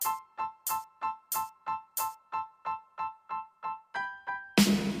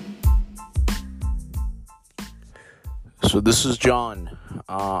So this is John.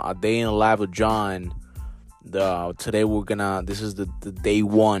 A day in the life of John. Today this is the day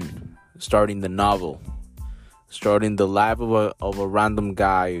one, starting the novel, starting the life of a random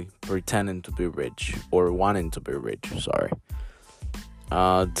guy pretending to be rich or wanting to be rich. Sorry.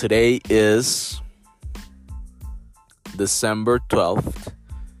 Today is December 12th,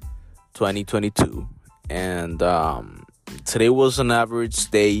 2022, and today was an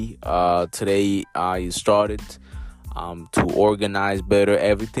average day. Today I started to organize better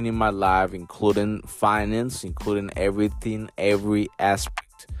everything in my life, including finance, including every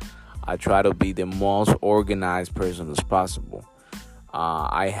aspect. I try to be the most organized person as possible.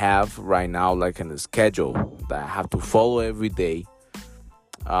 I have right now like a schedule that I have to follow every day.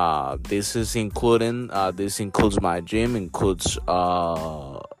 This includes my gym, includes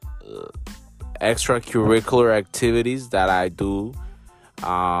extracurricular activities that I do,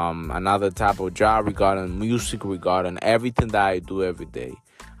 another type of job regarding music, regarding everything that I do every day.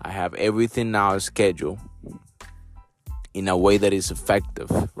 I have everything now scheduled in a way that is effective,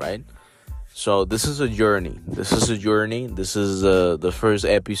 right? So this is a journey. This is the first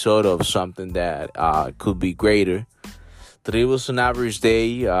episode of something that could be greater. Today was an average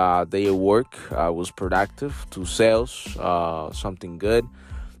day at work. I was productive to sales, something good.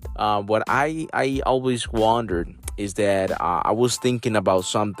 What I always wondered is that I was thinking about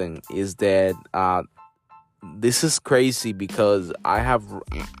something, is that this is crazy because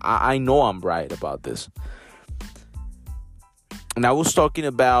I know I'm right about this. And I was talking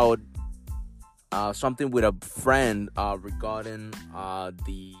about something with a friend regarding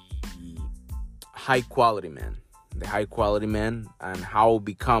the high quality man. The high quality man and how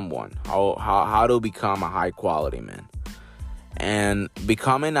become one. How to become a high quality man. And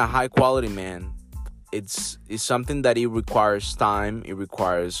becoming a high quality man, it's something that it requires time, it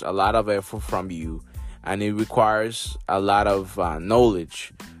requires a lot of effort from you, and it requires a lot of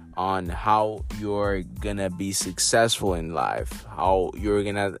knowledge on how you're gonna be successful in life,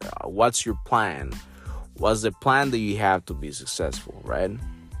 what's your plan, what's the plan that you have to be successful, right?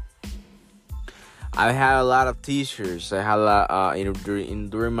 I had a lot of t-shirts, I had a lot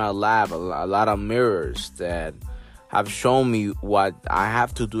during my lab, a lot of mirrors that have shown me what I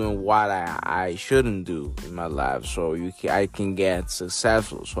have to do and what I shouldn't do in my life, so I can get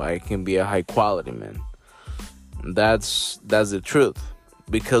successful, so I can be a high quality man. That's the truth,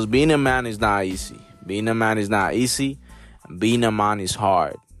 because being a man is not easy. Being a man is not easy. Being a man is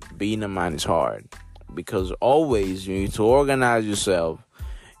hard. Because always you need to organize yourself.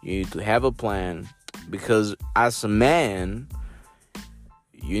 You need to have a plan, because as a man,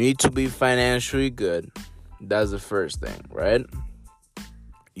 you need to be financially good. That's the first thing, right?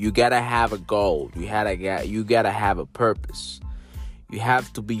 You gotta have a goal. You gotta have a purpose. You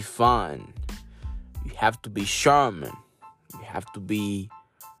have to be fun. You have to be charming. You have to be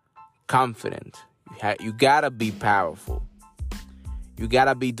confident. You gotta be powerful. You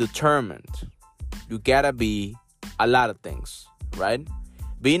gotta be determined. You gotta be a lot of things, right?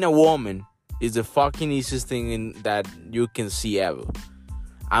 Being a woman is the fucking easiest thing that you can see ever.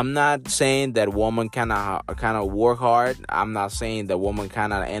 I'm not saying that woman kind of work hard. I'm not saying that woman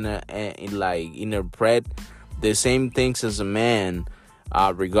kind of interpret the same things as a man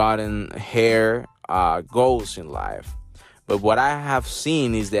regarding her goals in life. But what I have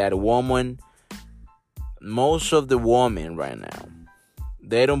seen is that most of the women right now,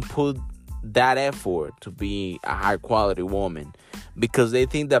 they don't put that effort to be a high quality woman, because they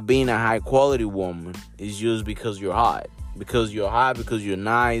think that being a high quality woman is just because you're hot. Because you're hot, because you're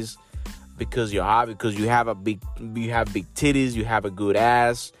nice, because you're hot, because you have big titties, you have a good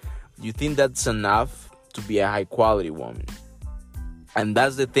ass. You think that's enough to be a high quality woman. And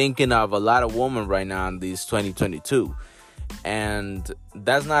that's the thinking of a lot of women right now in this 2022. And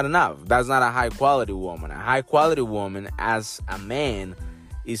that's not enough. That's not a high quality woman. A high quality woman as a man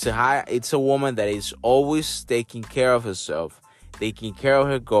it's a woman that is always taking care of herself, taking care of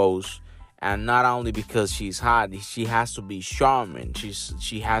her goals. And not only because she's hot, she has to be charming.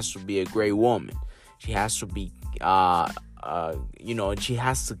 She has to be a great woman. She has to be, she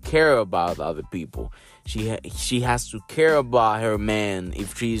has to care about other people. She has to care about her man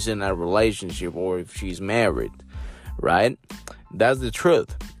if she's in a relationship or if she's married, right? That's the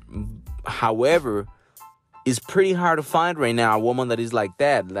truth. However, it's pretty hard to find right now a woman that is like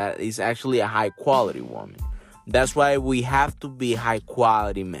that is actually a high quality woman. That's why we have to be high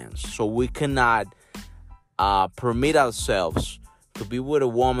quality men. So we cannot permit ourselves to be with a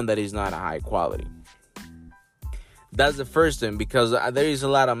woman that is not a high quality. That's the first thing, because there is a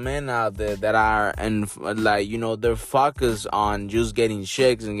lot of men out there that are, and they're focused on just getting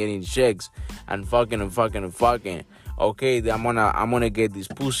chicks and fucking. Okay, I'm gonna get this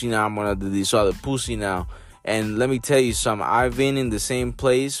pussy now. I'm gonna do this other pussy now. And let me tell you something. I've been in the same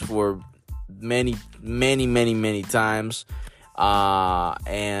place for many, many, many, many times,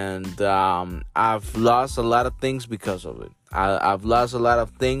 and I've lost a lot of things because of it. I've lost a lot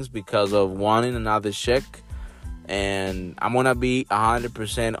of things because of wanting another chick. And I'm gonna be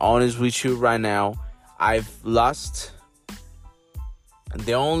 100% honest with you right now. I've lost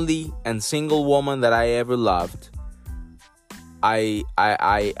the only and single woman that I ever loved. I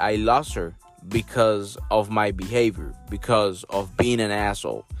lost her because of my behavior, because of being an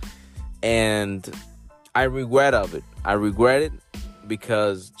asshole. And I regret of it. I regret it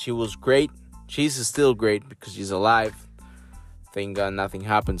because she was great. She's still great because she's alive. Thank God nothing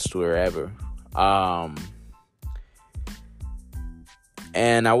happens to her ever.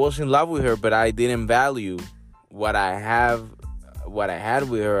 And I was in love with her, but I didn't value what I had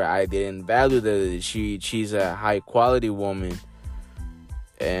with her. I didn't value that she's a high quality woman.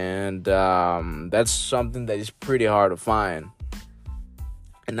 And that's something that is pretty hard to find.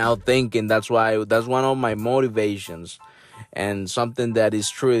 And now thinking that's one of my motivations. And something that is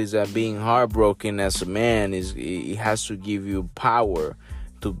true is that being heartbroken as a man it has to give you power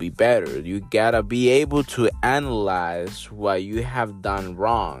to be better. You gotta be able to analyze what you have done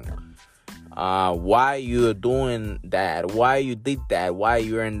wrong, why you're doing that, why you did that, why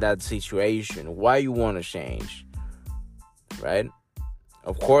you're in that situation, why you want to change, right?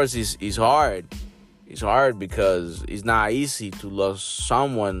 Of course, it's hard. It's hard because it's not easy to lose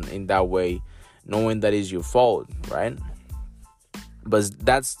someone in that way, knowing that it's your fault, right? But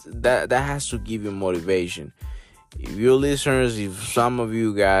that has to give you motivation. If you listeners, if some of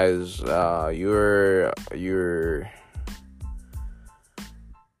you guys, your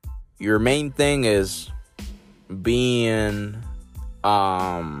main thing is being,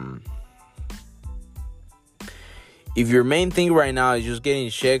 if your main thing right now is just getting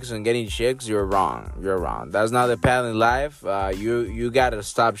chicks, you're wrong. You're wrong. That's not the path in life. You gotta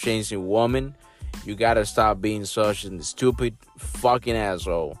stop chasing women. You gotta stop being such a stupid fucking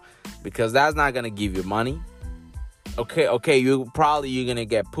asshole, because that's not gonna give you money. Okay, you're gonna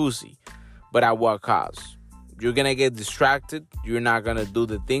get pussy, but at what cost? You're gonna get distracted. You're not gonna do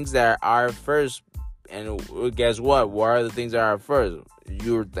the things that are first. And guess what? What are the things that are first?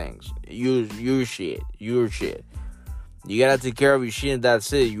 Your things. Your shit. Your shit. You gotta take care of your shit, and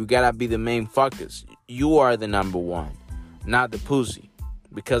that's it. You gotta be the main focus. You are the number one, not the pussy.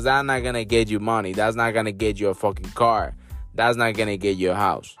 Because that's not gonna get you money. That's not gonna get you a fucking car. That's not gonna get you a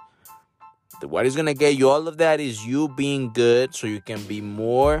house. What is gonna get you all of that is you being good, so you can be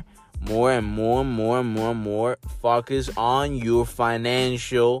more focused on your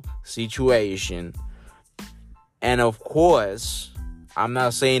financial situation. And of course, I'm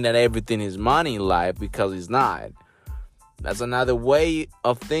not saying that everything is money in life, because it's not. That's another way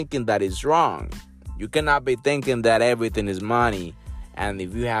of thinking that is wrong. You cannot be thinking that everything is money, and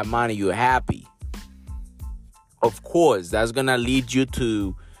if you have money, you're happy. Of course, that's going to lead you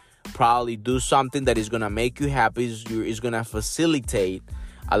to probably do something that is going to make you happy. Is going to facilitate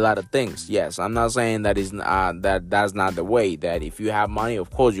a lot of things. Yes, I'm not saying that that's not the way. That if you have money, of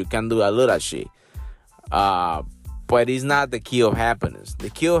course, you can do a lot of shit. But it's not the key of happiness. The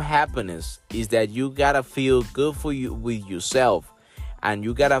key of happiness is that you gotta feel good for you with yourself, and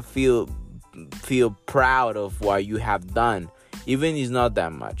you gotta feel proud of what you have done, even if it's not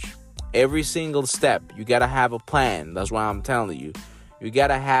that much. Every single step, you gotta have a plan. That's why I'm telling you. You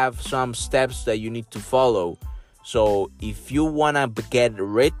gotta have some steps that you need to follow. So if you wanna get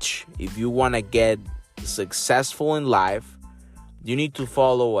rich, if you wanna get successful in life, you need to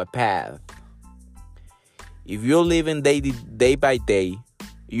follow a path. If you're living day by day,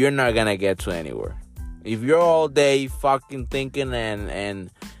 you're not gonna get to anywhere. If you're all day fucking thinking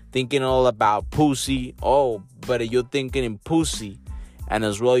and thinking all about pussy, but you're thinking in pussy, and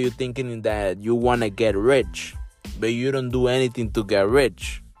as well you're thinking that you wanna get rich, but you don't do anything to get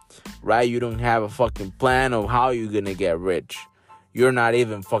rich, right? You don't have a fucking plan of how you're gonna get rich. You're not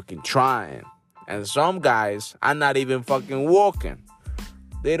even fucking trying. And some guys are not even fucking working.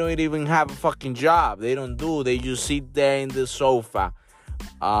 They don't even have a fucking job. They just sit there in the sofa,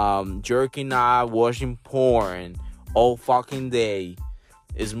 jerking off, watching porn all fucking day,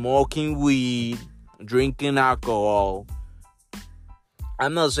 smoking weed, drinking alcohol.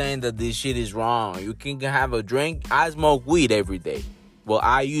 I'm not saying that this shit is wrong. You can have a drink. I smoke weed every day. Well,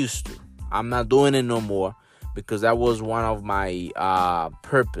 I used to. I'm not doing it no more, because that was one of my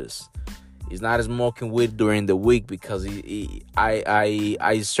purpose. It's not smoking weed during the week, because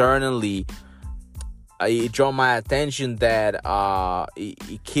I certainly it draw my attention that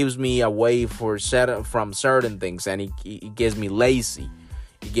it keeps me away from certain things, and it gets me lazy.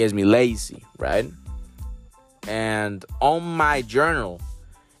 It gets me lazy, right? And on my journal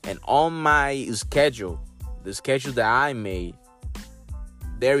and on my schedule, the schedule that I made,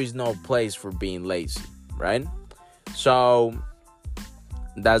 there is no place for being lazy, right? So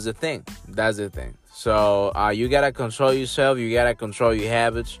that's the thing. So you gotta control yourself. You gotta control your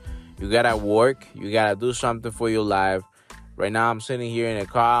habits. You gotta work. You gotta do something for your life. Right now, I'm sitting here in the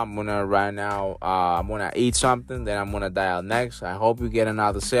car. I'm gonna eat something. Then I'm gonna dial next. I hope you get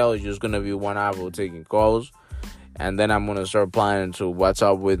another sale. It's just gonna be 1 hour taking calls, and then I'm gonna start planning to what's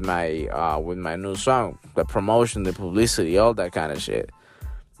up with my new song, the promotion, the publicity, all that kind of shit.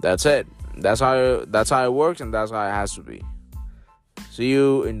 That's it. That's how it works, and that's how it has to be. See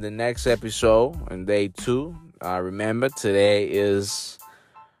you in the next episode on day 2. Remember, today is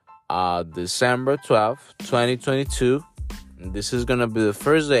December 12th, 2022. And this is going to be the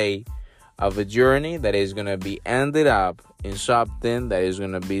first day of a journey that is going to be ended up in something that is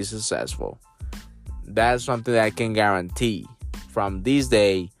going to be successful. That's something that I can guarantee. From this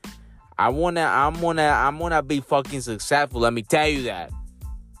day, I'm gonna be fucking successful. Let me tell you that.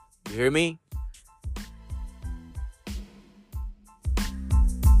 You hear me?